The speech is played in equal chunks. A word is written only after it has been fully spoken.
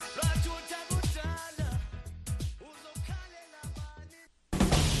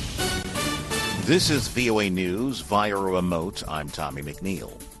This is VOA News via remote. I'm Tommy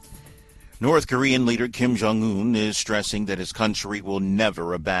McNeil. North Korean leader Kim Jong-un is stressing that his country will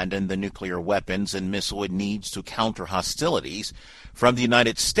never abandon the nuclear weapons and missile it needs to counter hostilities from the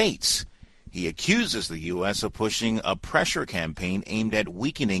United States. He accuses the U.S. of pushing a pressure campaign aimed at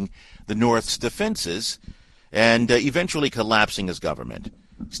weakening the North's defenses and eventually collapsing his government.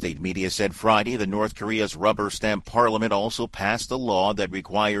 State media said Friday that North Korea's rubber-stamp parliament also passed a law that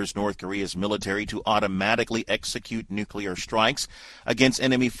requires North Korea's military to automatically execute nuclear strikes against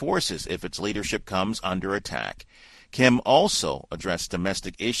enemy forces if its leadership comes under attack. Kim also addressed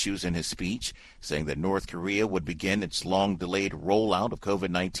domestic issues in his speech, saying that North Korea would begin its long-delayed rollout of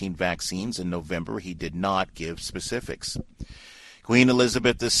COVID-19 vaccines in November. He did not give specifics. Queen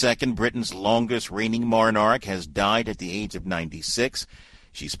Elizabeth II, Britain's longest reigning monarch, has died at the age of 96.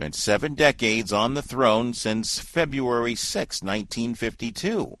 She spent 7 decades on the throne since February 6,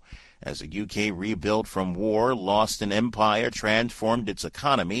 1952. As the UK rebuilt from war, lost an empire, transformed its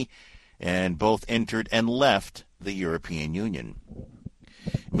economy, and both entered and left the European Union.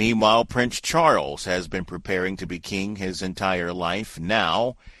 Meanwhile, Prince Charles has been preparing to be king his entire life.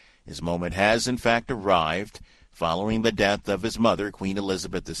 Now, his moment has in fact arrived. Following the death of his mother, Queen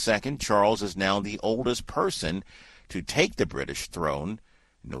Elizabeth II, Charles is now the oldest person to take the British throne.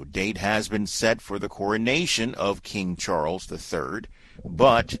 No date has been set for the coronation of King Charles III,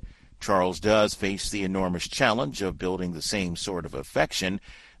 but Charles does face the enormous challenge of building the same sort of affection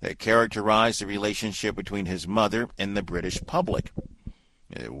that characterized the relationship between his mother and the British public.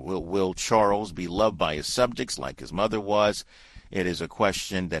 Will Charles be loved by his subjects like his mother was? It is a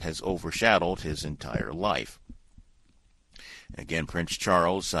question that has overshadowed his entire life. Again, Prince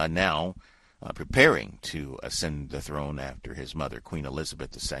Charles now preparing to ascend the throne after his mother, Queen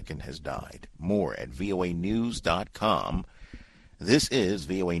Elizabeth II, has died. More at voanews.com. This is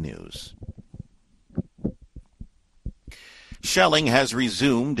VOA News. Shelling has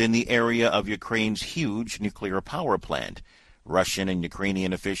resumed in the area of Ukraine's huge nuclear power plant. Russian and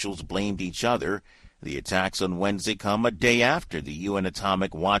Ukrainian officials blamed each other. The attacks on Wednesday come a day after the UN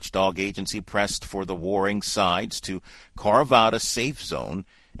Atomic Watchdog Agency pressed for the warring sides to carve out a safe zone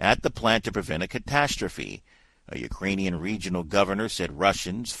at the plant to prevent a catastrophe. A Ukrainian regional governor said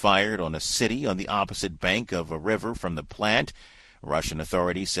Russians fired on a city on the opposite bank of a river from the plant. Russian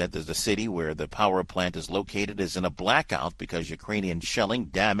authorities said that the city where the power plant is located is in a blackout because Ukrainian shelling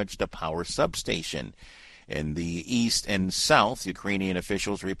damaged a power substation. In the east and south, Ukrainian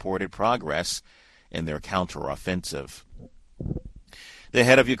officials reported progress in their counteroffensive. The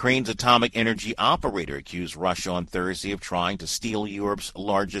head of Ukraine's atomic energy operator accused Russia on Thursday of trying to steal Europe's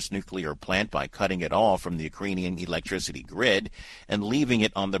largest nuclear plant by cutting it off from the Ukrainian electricity grid and leaving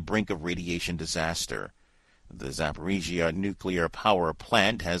it on the brink of radiation disaster. The Zaporizhzhia nuclear power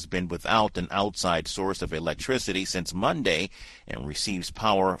plant has been without an outside source of electricity since Monday and receives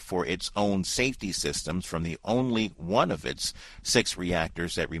power for its own safety systems from the only one of its 6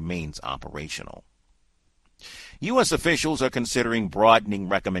 reactors that remains operational. U.S. officials are considering broadening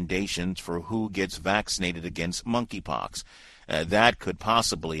recommendations for who gets vaccinated against monkeypox. That could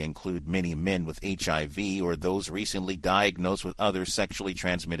possibly include many men with HIV or those recently diagnosed with other sexually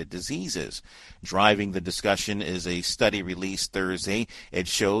transmitted diseases. Driving the discussion is a study released Thursday. It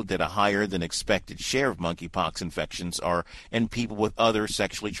showed that a higher than expected share of monkeypox infections are in people with other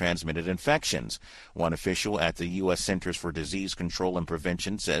sexually transmitted infections. One official at the U.S. Centers for Disease Control and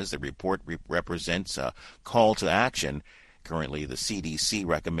Prevention says the report represents a call to action. Currently, the CDC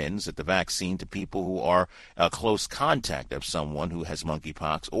recommends that the vaccine to people who are a close contact of someone who has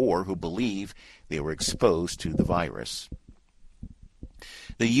monkeypox or who believe they were exposed to the virus.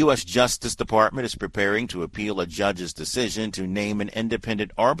 The U.S. Justice Department is preparing to appeal a judge's decision to name an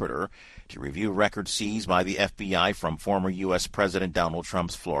independent arbiter to review records seized by the FBI from former U.S. President Donald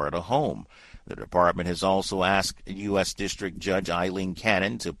Trump's Florida home. The department has also asked U.S. District Judge Eileen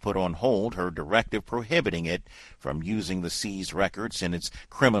Cannon to put on hold her directive prohibiting it from using the seized records in its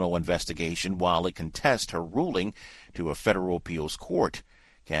criminal investigation while it contests her ruling to a federal appeals court.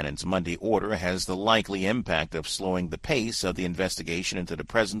 Cannon's Monday order has the likely impact of slowing the pace of the investigation into the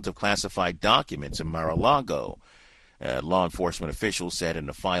presence of classified documents in Mar-a-Lago. Law enforcement officials said in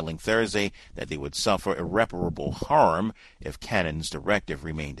a filing Thursday that they would suffer irreparable harm if Cannon's directive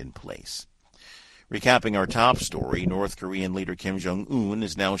remained in place. Recapping our top story, North Korean leader Kim Jong-un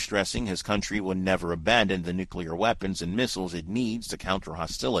is now stressing his country will never abandon the nuclear weapons and missiles it needs to counter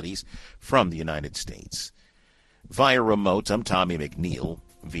hostilities from the United States. Via remote, I'm Tommy McNeil,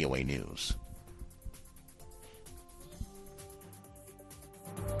 VOA News.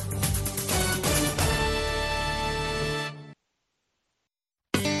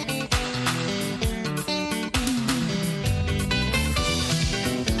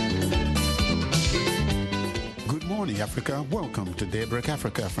 Africa. Welcome to Daybreak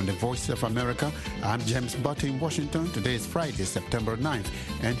Africa from the Voice of America. I'm James Butt in Washington. Today is Friday, September 9th,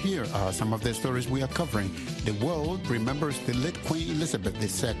 and here are some of the stories we are covering. The world remembers the late Queen Elizabeth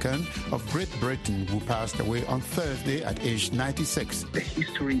II of Great Britain, who passed away on Thursday at age 96. The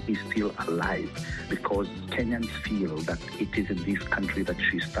history is still alive because Kenyans feel that it is in this country that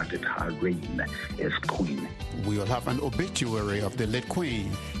she started her reign as queen. We will have an obituary of the late Queen.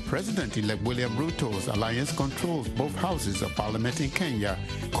 President-elect William Ruto's alliance controls both houses of parliament in Kenya.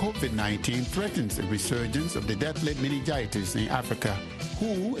 COVID-19 threatens a resurgence of the deadly meningitis in Africa.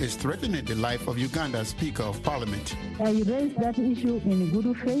 Who is threatening the life of Uganda's Speaker of Parliament? I raised that issue in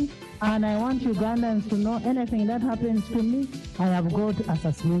good faith, and I want Ugandans to know anything that happens to me, I have got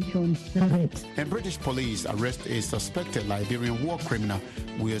assassination threat. And British police arrest a suspected Liberian war criminal.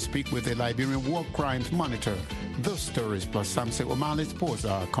 We'll speak with a Liberian war crimes monitor. Those stories plus Samson O'Malley sports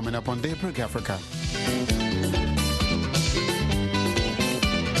are coming up on Daybreak Africa.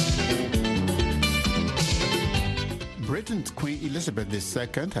 Britain's Queen Elizabeth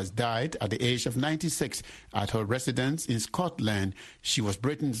II has died at the age of 96 at her residence in Scotland. She was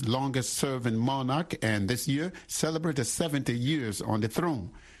Britain's longest-serving monarch and this year celebrated 70 years on the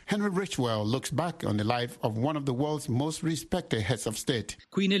throne. Henry Richwell looks back on the life of one of the world's most respected heads of state.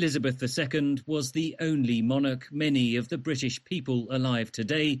 Queen Elizabeth II was the only monarch many of the British people alive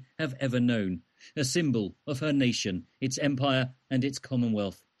today have ever known, a symbol of her nation, its empire and its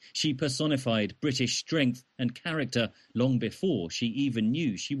Commonwealth. She personified British strength and character long before she even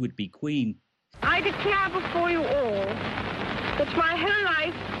knew she would be queen. I declare before you all that my whole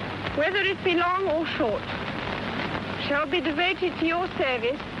life, whether it be long or short, shall be devoted to your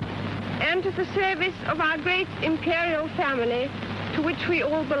service and to the service of our great imperial family to which we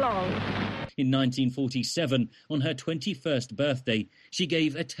all belong. In 1947, on her 21st birthday, she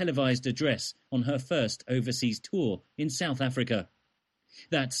gave a televised address on her first overseas tour in South Africa.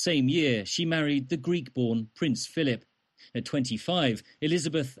 That same year, she married the Greek-born Prince Philip. At 25,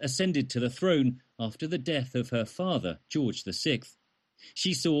 Elizabeth ascended to the throne after the death of her father, George VI.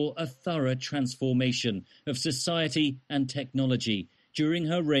 She saw a thorough transformation of society and technology during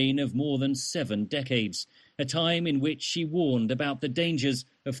her reign of more than 7 decades, a time in which she warned about the dangers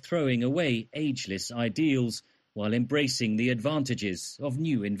of throwing away ageless ideals while embracing the advantages of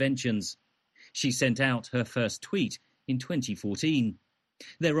new inventions. She sent out her first tweet in 2014.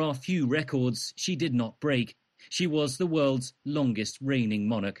 There are few records she did not break. She was the world's longest reigning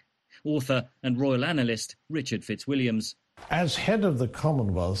monarch. Author and royal analyst Richard Fitzwilliams. As head of the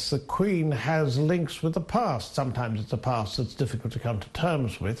Commonwealth, the Queen has links with the past. Sometimes it's a past that's difficult to come to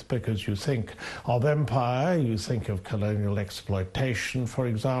terms with because you think of empire, you think of colonial exploitation, for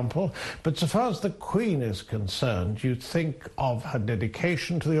example. But so far as the Queen is concerned, you think of her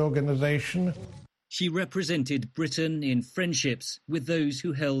dedication to the organisation. She represented Britain in friendships with those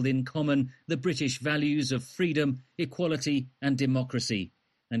who held in common the British values of freedom, equality and democracy.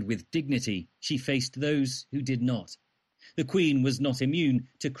 And with dignity, she faced those who did not. The Queen was not immune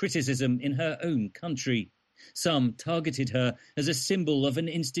to criticism in her own country. Some targeted her as a symbol of an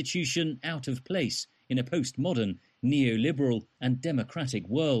institution out of place in a postmodern, neoliberal and democratic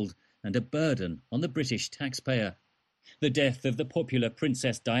world, and a burden on the British taxpayer. The death of the popular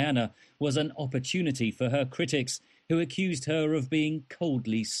Princess Diana was an opportunity for her critics, who accused her of being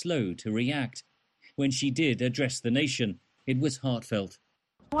coldly slow to react. When she did address the nation, it was heartfelt.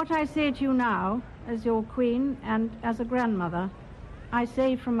 What I say to you now, as your queen and as a grandmother, I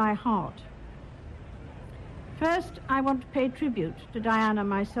say from my heart. First, I want to pay tribute to Diana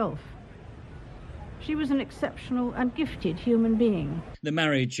myself. She was an exceptional and gifted human being. The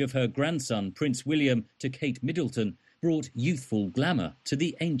marriage of her grandson, Prince William, to Kate Middleton brought youthful glamour to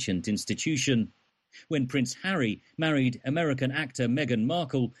the ancient institution. When Prince Harry married American actor Meghan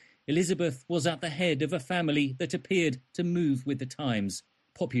Markle, Elizabeth was at the head of a family that appeared to move with the times,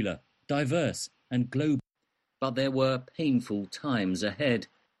 popular, diverse and global. But there were painful times ahead.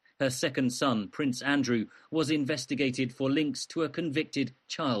 Her second son, Prince Andrew, was investigated for links to a convicted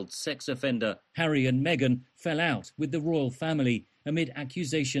child sex offender. Harry and Meghan fell out with the royal family amid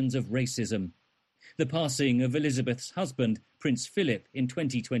accusations of racism. The passing of Elizabeth's husband, Prince Philip, in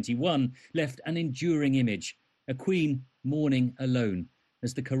 2021 left an enduring image, a queen mourning alone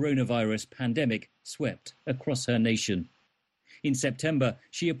as the coronavirus pandemic swept across her nation. In September,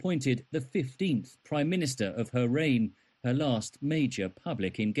 she appointed the 15th Prime Minister of her reign, her last major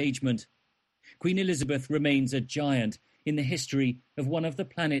public engagement. Queen Elizabeth remains a giant in the history of one of the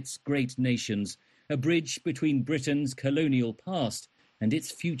planet's great nations, a bridge between Britain's colonial past and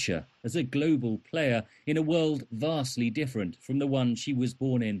its future as a global player in a world vastly different from the one she was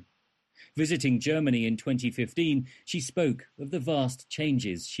born in. Visiting Germany in 2015, she spoke of the vast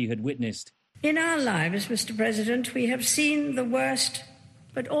changes she had witnessed. In our lives, Mr. President, we have seen the worst,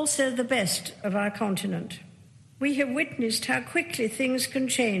 but also the best of our continent. We have witnessed how quickly things can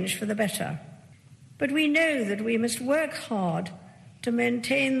change for the better. But we know that we must work hard to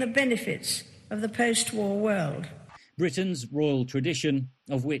maintain the benefits of the post-war world. Britain's royal tradition,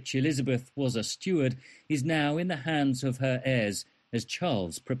 of which Elizabeth was a steward, is now in the hands of her heirs as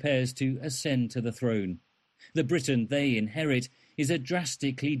Charles prepares to ascend to the throne. The Britain they inherit is a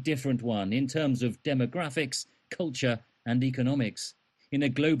drastically different one in terms of demographics, culture and economics. In a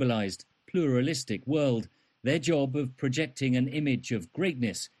globalised, pluralistic world, their job of projecting an image of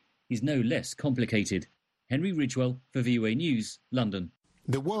greatness is no less complicated. Henry Ridgwell for VOA News, London.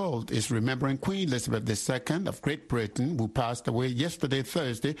 The world is remembering Queen Elizabeth II of Great Britain, who passed away yesterday,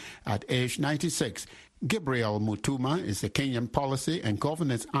 Thursday, at age 96. Gabriel Mutuma is a Kenyan policy and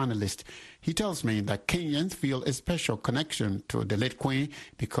governance analyst. He tells me that Kenyans feel a special connection to the late Queen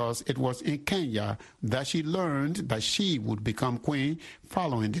because it was in Kenya that she learned that she would become Queen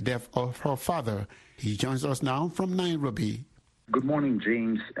following the death of her father. He joins us now from Nairobi. Good morning,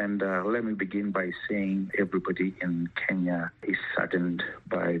 James, and let me begin by saying everybody in Kenya is saddened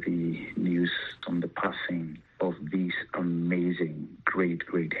by the news on the passing of this amazing, great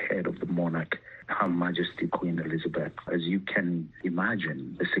head of the monarch, Her Majesty Queen Elizabeth. As you can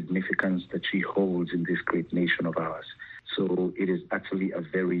imagine, the significance that she holds in this great nation of ours. So it is actually a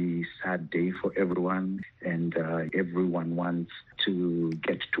very sad day for everyone, and everyone wants to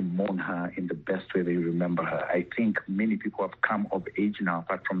get to mourn her in the best way they remember her. I think many people have come of age now,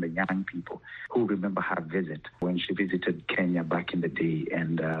 apart from the young people, who remember her visit when she visited Kenya back in the day.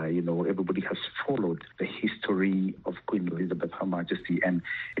 And, everybody has followed the history of Queen Elizabeth, Her Majesty, and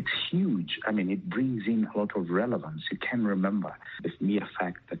it's huge. I mean, it brings in a lot of relevance. You can remember the mere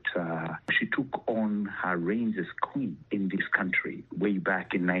fact that she took on her reign as queen in this country way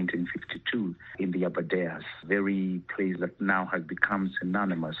back in 1952 in the Aberdares, very place that now has become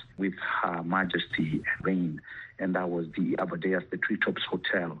synonymous with Her Majesty reign. And that was the Aberdares, the Treetops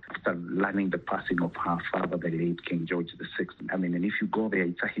Hotel, after learning the passing of her father, the late King George VI. I mean, and if you go there,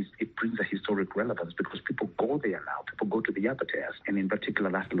 it brings a historic relevance because people go there now. People go to the Aberdares, and in particular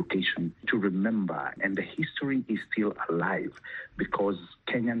that location, to remember. And the history is still alive because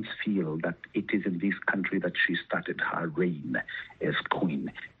Kenyans feel that it is in this country that she started her reign as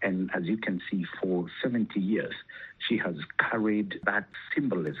queen. And as you can see, for 70 years, she has carried that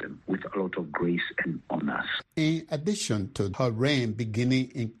symbolism with a lot of grace and honor. In addition to her reign beginning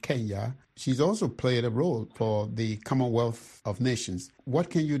in Kenya, she's also played a role for the Commonwealth of Nations.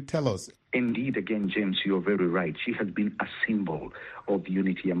 What can you tell us? Indeed, again, James, you're very right. She has been a symbol of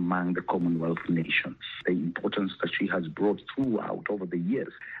unity among the Commonwealth nations. The importance that she has brought throughout over the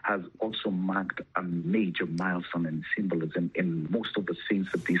years has also marked a major milestone and symbolism in most of the things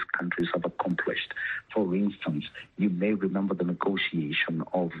that these countries have accomplished. For instance, you may remember the negotiation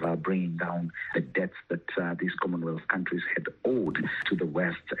of bringing down the debts that these Commonwealth countries had owed to the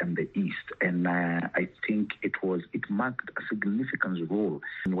West and the East. And I think it marked a significant role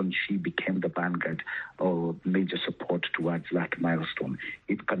when she became the vanguard or major support towards that milestone.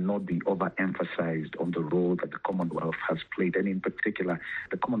 It cannot be overemphasized on the role that the Commonwealth has played, and in particular,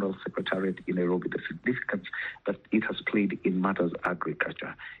 the Commonwealth Secretariat in Nairobi, the significance that it has played in matters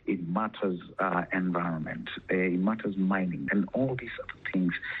agriculture, in matters environment, in matters mining, and all these other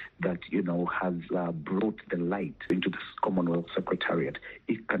things that, has brought the light into the Commonwealth Secretariat.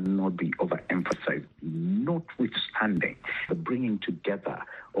 It cannot be overemphasized, notwithstanding the bringing together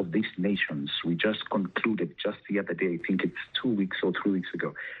of these nations. We just concluded just the other day, I think it's 2 weeks or 3 weeks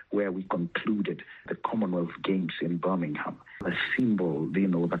ago, where we concluded the Commonwealth Games in Birmingham. A symbol,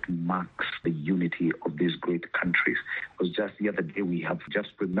 that marks the unity of these great countries. It was just the other day, we have just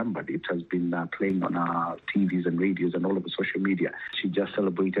remembered. It has been playing on our TVs and radios and all over social media. She just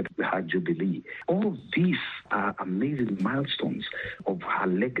celebrated her Jubilee. All of these are amazing milestones of her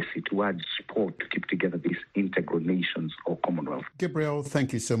legacy towards sport to keep together these integral nations or Commonwealth. Gabriel,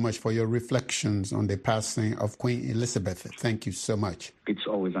 thank you so much for your reflections on the passing of Queen Elizabeth. Thank you so much. It's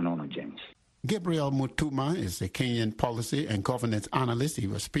always an honor, James. Gabriel Mutuma is a Kenyan policy and governance analyst. He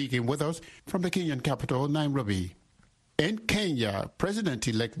was speaking with us from the Kenyan capital, Nairobi. In Kenya,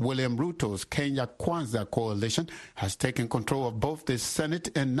 President-elect William Ruto's Kenya Kwanza coalition has taken control of both the Senate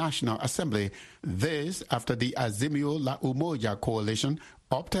and National Assembly. This after the Azimio la Umoja coalition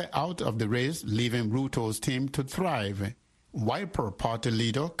opted out of the race, leaving Ruto's team to thrive. Wiper Party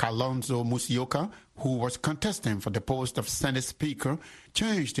leader Kalonzo Musyoka, who was contesting for the post of Senate Speaker,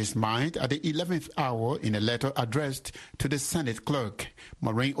 changed his mind at the 11th hour in a letter addressed to the Senate clerk.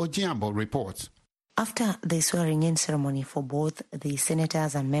 Maureen Ojiambo reports. After the swearing-in ceremony for both the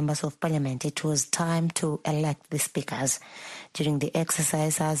senators and members of parliament, it was time to elect the speakers. During the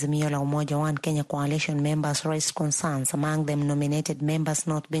exercise, Azimio la Umoja One Kenya coalition members raised concerns, among them nominated members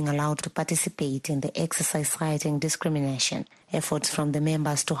not being allowed to participate in the exercise, citing discrimination. Efforts from the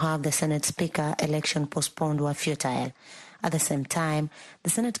members to have the Senate Speaker election postponed were futile. At the same time, the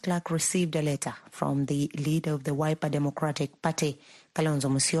Senate clerk received a letter from the leader of the Wiper Democratic Party, Kalonzo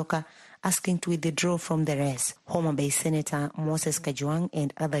Musyoka, asking to withdraw from the race. Homa Bay Senator Moses Kajwang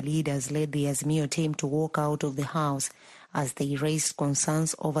and other leaders led the Azimio team to walk out of the House as they raised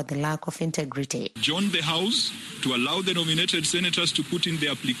concerns over the lack of integrity. Join the House to allow the nominated senators to put in their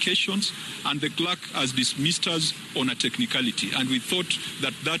applications, and the clerk has dismissed us on a technicality. And we thought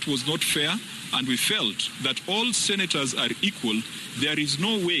that that was not fair, and we felt that all senators are equal. There is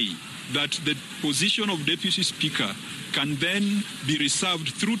no way that the position of Deputy Speaker can then be reserved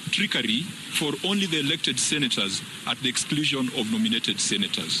through trickery for only the elected senators at the exclusion of nominated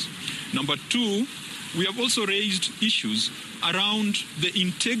senators. Number two, we have also raised issues around the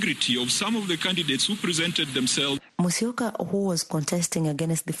integrity of some of the candidates who presented themselves. Musyoka, who was contesting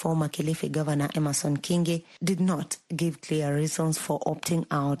against the former Kilifi Governor Emerson Kingi, did not give clear reasons for opting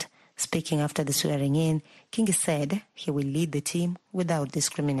out. Speaking after the swearing-in, Kingi said he will lead the team without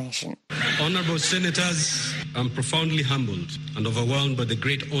discrimination. Honourable Senators, I'm profoundly humbled and overwhelmed by the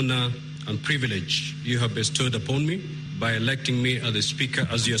great honour and privilege you have bestowed upon me by electing me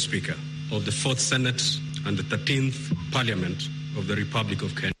as your Speaker of the 4th Senate and the 13th Parliament of the Republic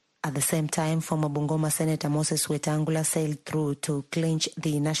of Kenya. At the same time, former Bungoma Senator Moses Wetangula sailed through to clinch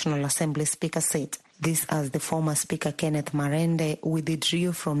the National Assembly Speaker seat. This as the former Speaker Kenneth Marende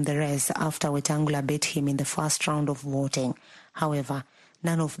withdrew from the race after Wetangula beat him in the first round of voting. However,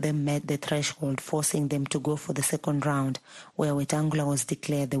 none of them met the threshold, forcing them to go for the second round, where Wetangula was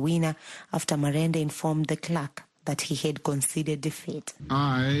declared the winner after Marende informed the clerk that he had conceded defeat.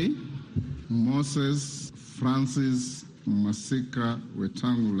 I, Moses Francis Masika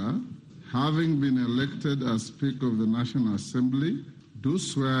Wetangula, having been elected as Speaker of the National Assembly, do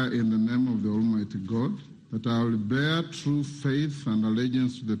swear in the name of the Almighty God that I will bear true faith and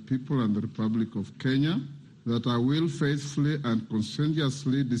allegiance to the people and the Republic of Kenya, that I will faithfully and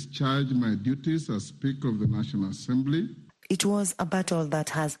conscientiously discharge my duties as Speaker of the National Assembly. It was a battle that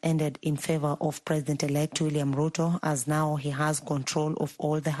has ended in favor of President-elect William Ruto, as now he has control of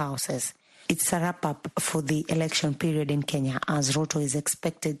all the houses. It's a wrap-up for the election period in Kenya, as Ruto is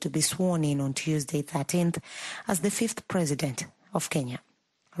expected to be sworn in on Tuesday 13th as the 5th president of Kenya.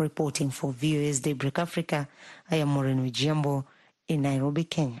 Reporting for VOA's Daybreak Africa, I am Maureen Ojiambo in Nairobi,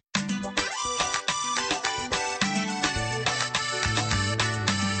 Kenya.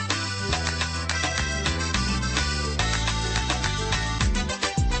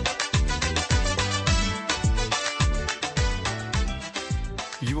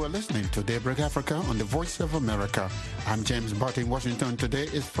 You are listening to Daybreak Africa on the Voice of America. I'm James Butt in Washington. Today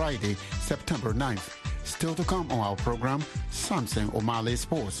is Friday, September 9th. Still to come on our program, Samson Omale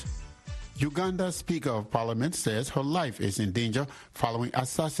Sports. Uganda's Speaker of Parliament says her life is in danger following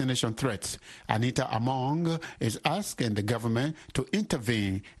assassination threats. Anita Among is asking the government to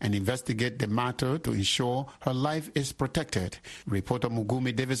intervene and investigate the matter to ensure her life is protected. Reporter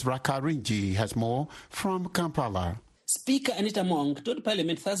Mugumi Davis Rakarinji has more from Kampala. Speaker Anita Among told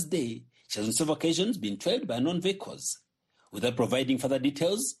Parliament Thursday she has on several occasions been trailed by unknown vehicles. Without providing further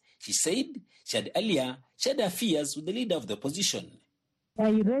details, she said she had earlier shared her fears with the leader of the opposition. I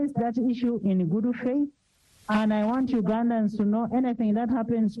raised that issue in good faith, and I want Ugandans to know anything that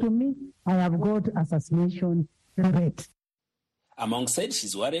happens to me, I have got assassination threat. Among said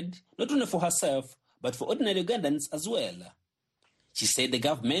she's worried not only for herself, but for ordinary Ugandans as well. She said the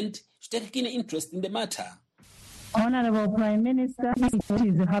government should take a keen interest in the matter. Honorable Prime Minister, what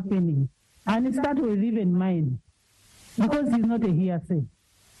is happening? And start with even mine, because it's not a hearsay.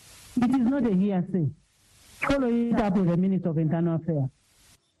 It is not a hearsay. Follow it up with the Minister of Internal Affairs.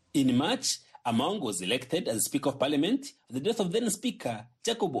 In March, Among was elected as Speaker of Parliament at the death of then Speaker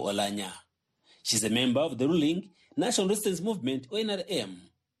Jacob Olanya. She's a member of the ruling National Resistance Movement, ONRM.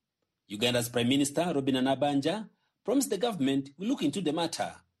 Uganda's Prime Minister Robin Anabanja promised the government will look into the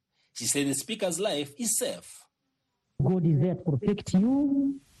matter. She said the Speaker's life is safe. God is there to protect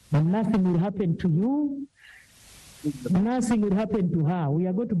you, and nothing will happen to you. Nothing will happen to her. We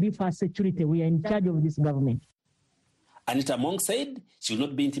are going to be for security. We are in charge of this government. Anita Among said she will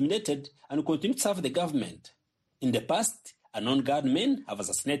not be intimidated and will continue to serve the government. In the past, unknown gunmen have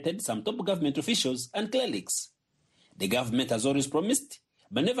assassinated some top government officials and clerics. The government has always promised,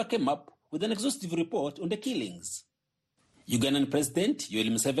 but never came up with an exhaustive report on the killings. Ugandan President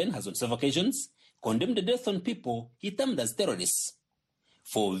Yoweri Museveni has on several occasions condemned the death on people he termed as terrorists.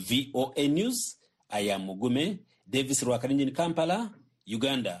 For VOA News, I am Mugume Davis Rwakarinji in Kampala,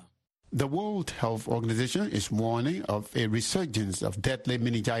 Uganda. The World Health Organization is warning of a resurgence of deadly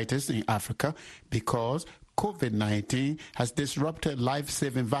meningitis in Africa because COVID-19 has disrupted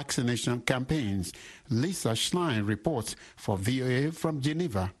life-saving vaccination campaigns. Lisa Schlein reports for VOA from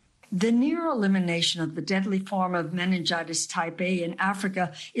Geneva. The near elimination of the deadly form of meningitis type A in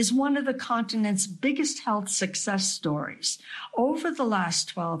Africa is one of the continent's biggest health success stories. Over the last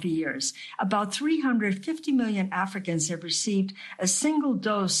 12 years, about 350 million Africans have received a single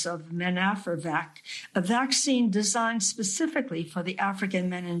dose of Menafravac, a vaccine designed specifically for the African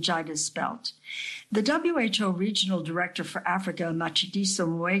meningitis belt. The WHO Regional Director for Africa, Matshidiso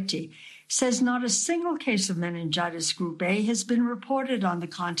Moeti, says not a single case of meningitis group A has been reported on the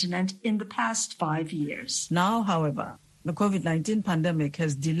continent in the past 5 years. Now, however, the COVID-19 pandemic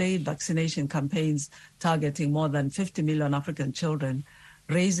has delayed vaccination campaigns targeting more than 50 million African children,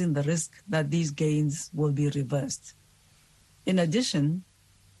 raising the risk that these gains will be reversed. In addition,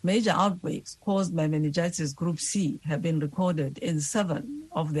 major outbreaks caused by meningitis group C have been recorded in 7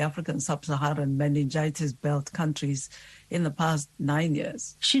 of the African sub-Saharan meningitis belt countries in the past 9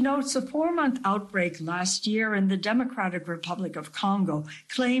 years. She notes a 4-month outbreak last year in the Democratic Republic of Congo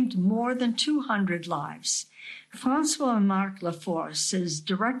claimed more than 200 lives. Francois-Marc Laforce is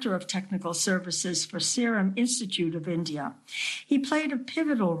Director of Technical Services for Serum Institute of India. He played a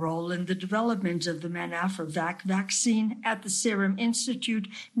pivotal role in the development of the Menafravac vaccine at the Serum Institute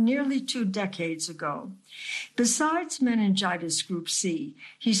nearly 2 decades ago. Besides meningitis group C,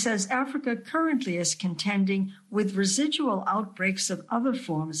 he says Africa currently is contending with residual outbreaks of other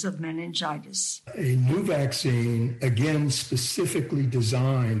forms of meningitis. A new vaccine, again specifically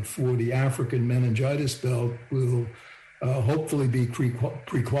designed for the African meningitis belt, will hopefully be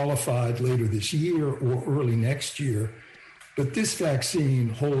pre-qualified later this year or early next year. But this vaccine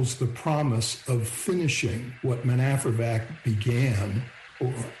holds the promise of finishing what Menafravac began,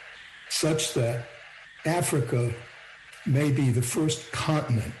 or such that Africa may be the first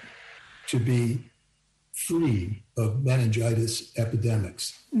continent to be free of meningitis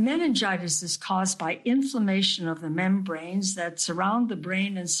epidemics. Meningitis is caused by inflammation of the membranes that surround the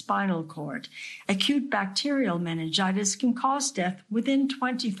brain and spinal cord. Acute bacterial meningitis can cause death within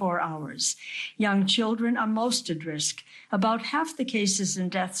 24 hours. Young children are most at risk. About half the cases and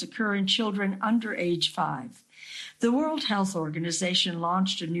deaths occur in children under age 5. The World Health Organization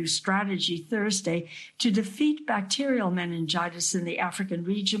launched a new strategy Thursday to defeat bacterial meningitis in the African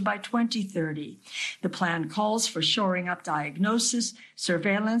region by 2030. The plan calls for shoring up diagnosis,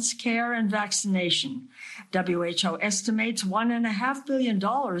 surveillance, care, and vaccination. WHO estimates $1.5 billion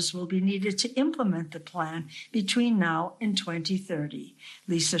will be needed to implement the plan between now and 2030.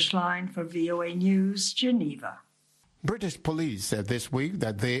 Lisa Schlein for VOA News, Geneva. British police said this week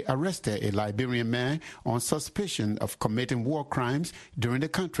that they arrested a Liberian man on suspicion of committing war crimes during the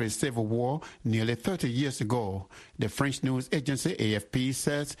country's civil war nearly 30 years ago. The French news agency AFP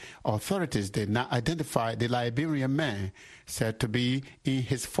says authorities did not identify the Liberian man, said to be in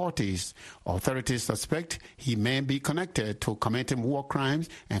his 40s. Authorities suspect he may be connected to committing war crimes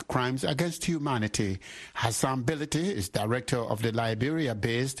and crimes against humanity. Hassan Bility is director of the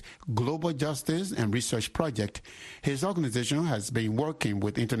Liberia-based Global Justice and Research Project. His organization has been working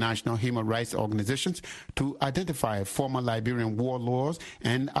with international human rights organizations to identify former Liberian warlords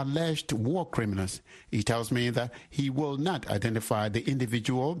and alleged war criminals. He tells me that he will not identify the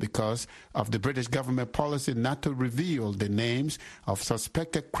individual because of the British government policy not to reveal the names of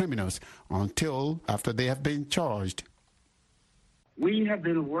suspected criminals until after they have been charged. We have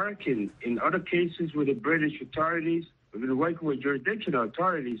been working in other cases with the British authorities. We've been working with jurisdictional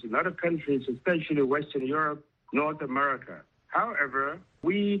authorities in other countries, especially Western Europe, North America. However,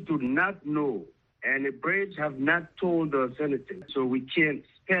 we do not know, and the Brits have not told us anything, so we can't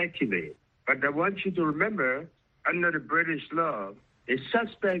speculate. But I want you to remember, under the British law, a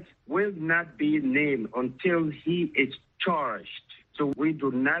suspect will not be named until he is charged. So we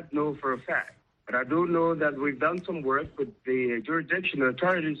do not know for a fact. But I do know that we've done some work with the jurisdictional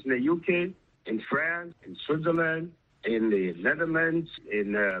authorities in the UK, in France, in Switzerland, in the Netherlands,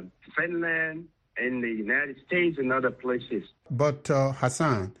 in Finland, in the United States, and other places. But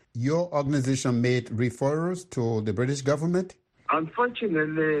Hassan, your organization made referrals to the British government?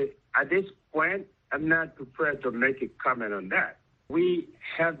 Unfortunately, at this point, I'm not prepared to make a comment on that. We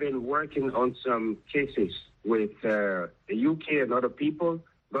have been working on some cases with the UK and other people.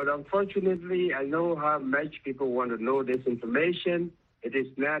 But unfortunately, I know how much people want to know this information. It is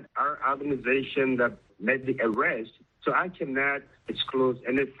not our organization that made the arrest, so I cannot disclose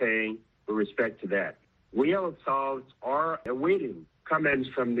anything with respect to that. We ourselves are awaiting comments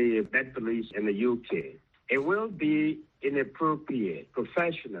from the Met Police in the UK. It will be inappropriate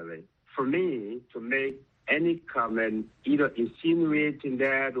professionally for me to make any comment either insinuating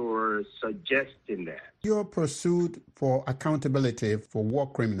that or suggesting that. Your pursuit for accountability for war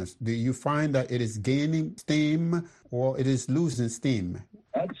criminals, do you find that it is gaining steam or it is losing steam?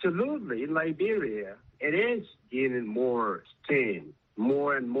 Absolutely. In Liberia, it is gaining more steam.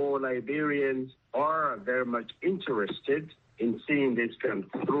 More and more Liberians are very much interested in seeing this come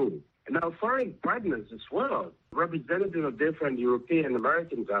through. And our foreign partners as well, representatives of different European and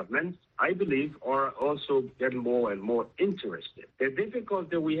American governments, I believe, are also getting more and more interested. The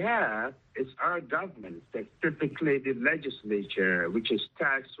difficulty we have is our government, specifically the legislature, which is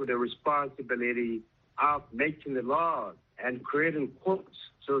tasked with the responsibility of making the laws and creating courts.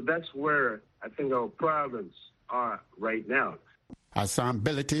 So that's where I think our problems are right now. Hassan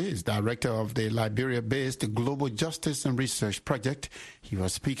Belity is director of the Liberia-based Global Justice and Research Project. He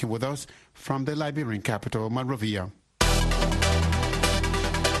was speaking with us from the Liberian capital, Monrovia.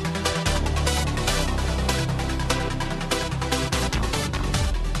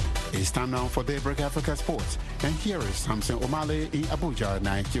 It's time now for Daybreak Africa Sports. And here is Samson Omale in Abuja,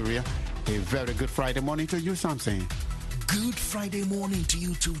 Nigeria. A very good Friday morning to you, Samson. Good Friday morning to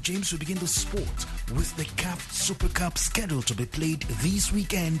you too, James. We begin the sport with the CAF Super Cup scheduled to be played this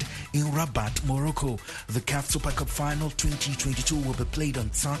weekend in Rabat, Morocco. The CAF Super Cup Final 2022 will be played on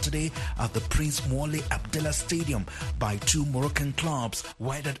Saturday at the Prince Moulay Abdallah Stadium by two Moroccan clubs,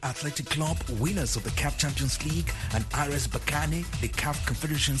 Wydad Athletic Club, winners of the CAF Champions League, and RS Berkane, the CAF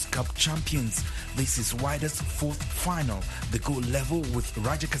Confederations Cup champions. This is Wydad's fourth final. They go level with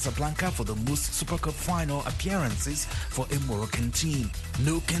Raja Casablanca for the most Super Cup final appearances for a Moroccan team.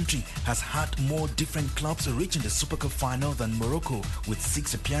 No country has had more different clubs reaching the Super Cup final than Morocco, with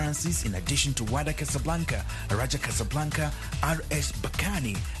 6 appearances in addition to Wydad Casablanca, Raja Casablanca, RS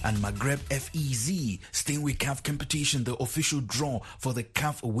Berkane, and Maghreb FEZ. Staying with CAF competition, the official draw for the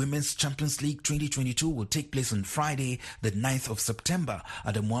CAF Women's Champions League 2022 will take place on Friday, the 9th of September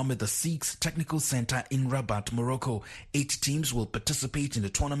at the Mohammed VI Technical Center in Rabat, Morocco. 8 teams will participate in the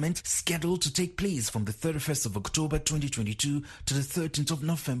tournament, scheduled to take place from the 31st of October 2022 to the 13th of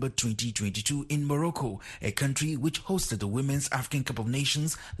November 2022 in Morocco, a country which hosted the Women's African Cup of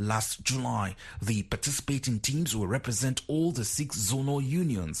Nations last July. The participating teams will represent all the 6 zonal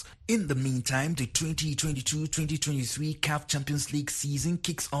unions. In the meantime, the 2022-2023 CAF Champions League season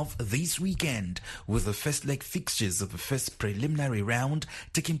kicks off this weekend with the first leg fixtures of the first preliminary round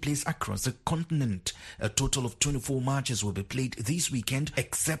taking place across the continent. A total of 24 matches will be played this weekend,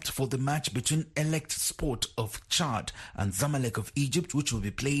 except for the match between Elect Sport of Chad and Zamalek of Egypt, which will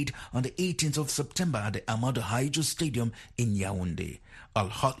be played on the 18th of September at the Amadou Haijo Stadium in Yaoundé.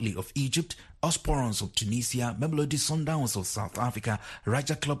 Al-Ahly of Egypt, Osporans of Tunisia, Mamelodi Sundowns of South Africa,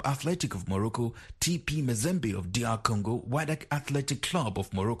 Raja Club Athletic of Morocco, TP Mazembe of DR Congo, Wydad Athletic Club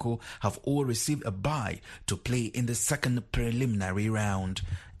of Morocco have all received a bye to play in the second preliminary round.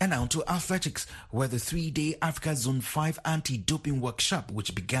 And now to athletics, where the 3-day Africa Zone 5 anti-doping workshop,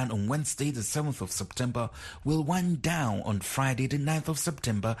 which began on Wednesday the 7th of September, will wind down on Friday the 9th of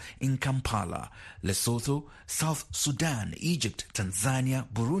September in Kampala. Lesotho, South Sudan, Egypt, Tanzania,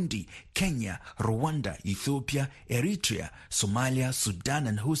 Burundi, Kenya, Rwanda, Ethiopia, Eritrea, Somalia, Sudan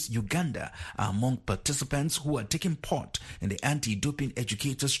and host Uganda are among participants who are taking part in the Anti-Doping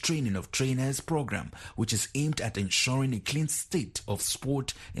Educators Training of Trainers program, which is aimed at ensuring a clean state of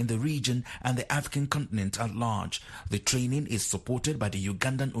sport in the region and the African continent at large. The training is supported by the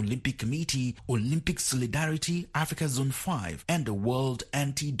Ugandan Olympic Committee, Olympic Solidarity, Africa Zone 5, and the World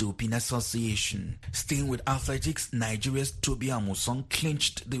Anti-Doping Association. Staying with athletics, Nigeria's Tobi Amuson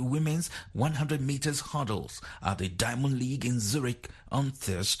clinched the women's 100 meters hurdles at the Diamond League in Zurich on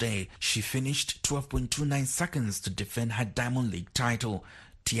Thursday. She finished 12.29 seconds to defend her Diamond League title.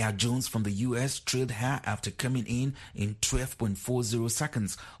 Tia Jones from the US trailed her after coming in 12.40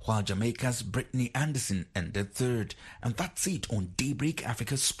 seconds, while Jamaica's Brittany Anderson ended third. And that's it on Daybreak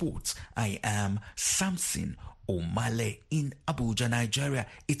Africa Sports. I am Samson Omale in Abuja, Nigeria.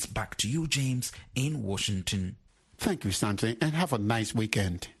 It's back to you, James, in Washington. Thank you, Samson, and have a nice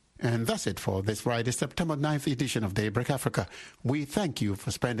weekend. And that's it for this Friday, September 9th edition of Daybreak Africa. We thank you for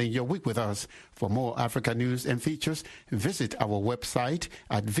spending your week with us. For more Africa news and features, visit our website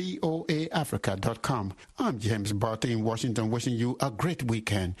at voaafrica.com. I'm James Barty in Washington, wishing you a great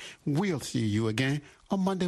weekend. We'll see you again on Monday.